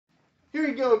Here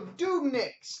you go,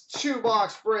 Dubnyk's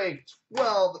 2-box break,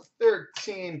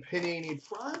 12-13 Panini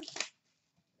Prime.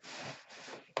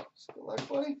 Good luck,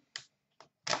 buddy.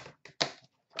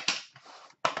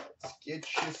 Let's get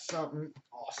you something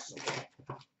awesome.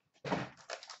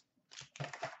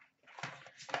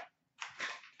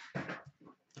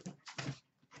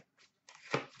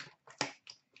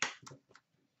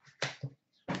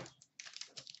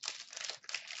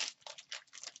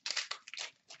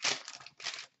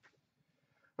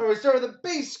 All right, we start with the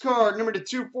base card, number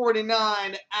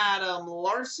 249, Adam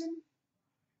Larson.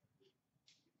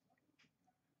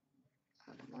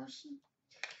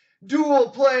 Dual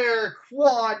player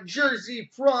quad jersey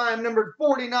prime, numbered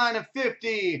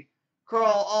 49/50,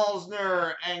 Carl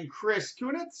Alsner and Chris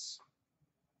Kunitz.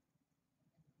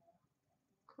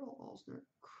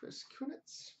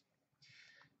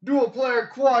 Dual player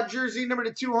quad jersey,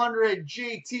 number 200,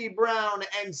 JT Brown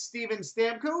and Steven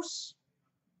Stamkos.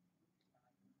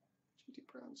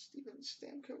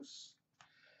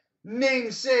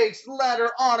 Namesakes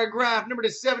ladder autograph, number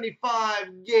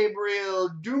 75, Gabriel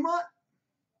Dumont.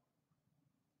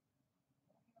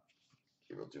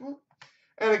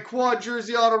 And a quad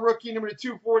jersey auto rookie, number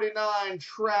 249,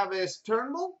 Travis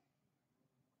Turnbull.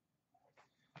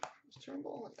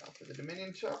 For the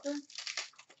Dominion Chopper.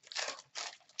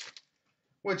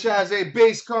 Which has a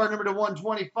base card, number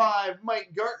 125,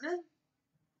 Mike Gartner.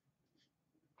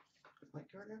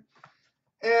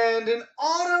 And an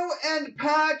auto and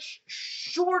patch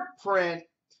short print,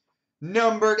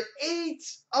 numbered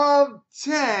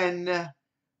 8/10,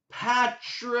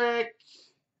 Patrick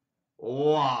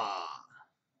Waugh.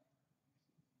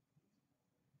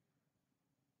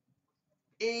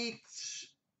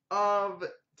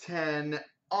 8/10,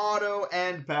 auto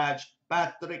and patch,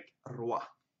 Patrick Roy.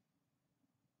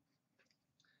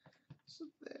 So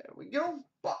there we go,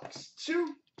 box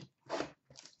 2.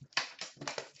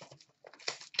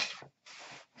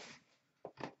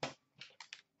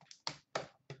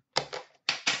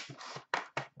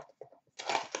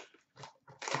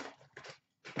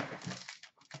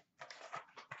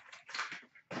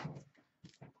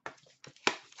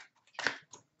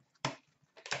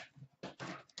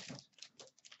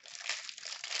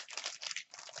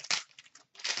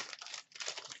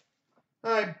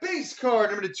 All right, base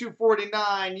card, number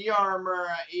 249,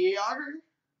 Jaromir Jagr.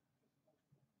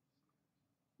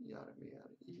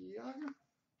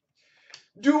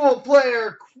 Dual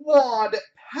player quad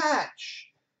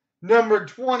patch, number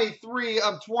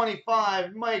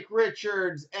 23/25, Mike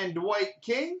Richards and Dwight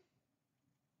King.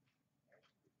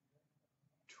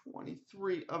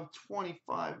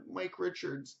 23/25, Mike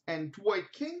Richards and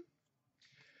Dwight King.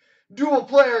 Dual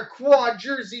player quad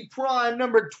jersey prime,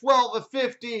 number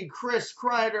 12/50, Chris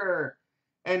Kreider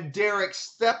and Derek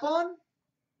Stepan.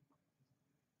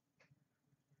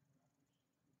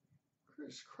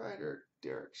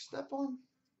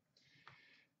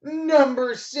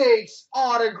 Number 6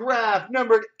 autograph,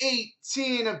 numbered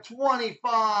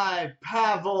 18/25,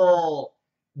 Pavel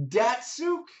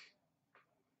Datsyuk.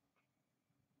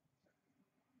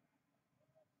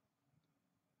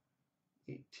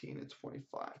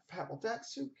 18/25, Pavel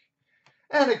Datsyuk.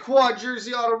 And a quad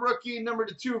jersey auto rookie, number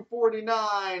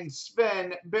 249,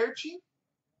 Sven Berchi.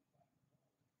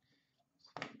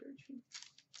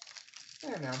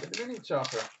 And now the Dominion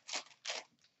Chopper.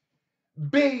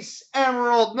 Base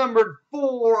Emerald, numbered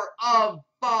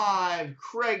 4/5,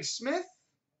 Craig Smith.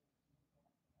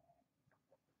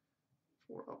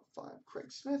 4/5,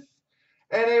 Craig Smith.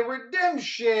 And a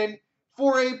redemption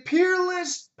for a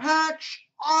Peerless patch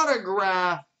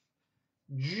autograph,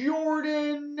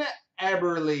 Jordan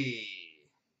Eberle.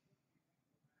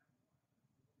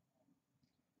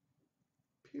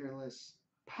 Peerless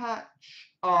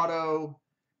patch auto,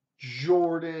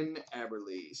 Jordan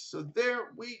Eberle. So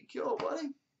there we go,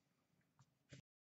 buddy.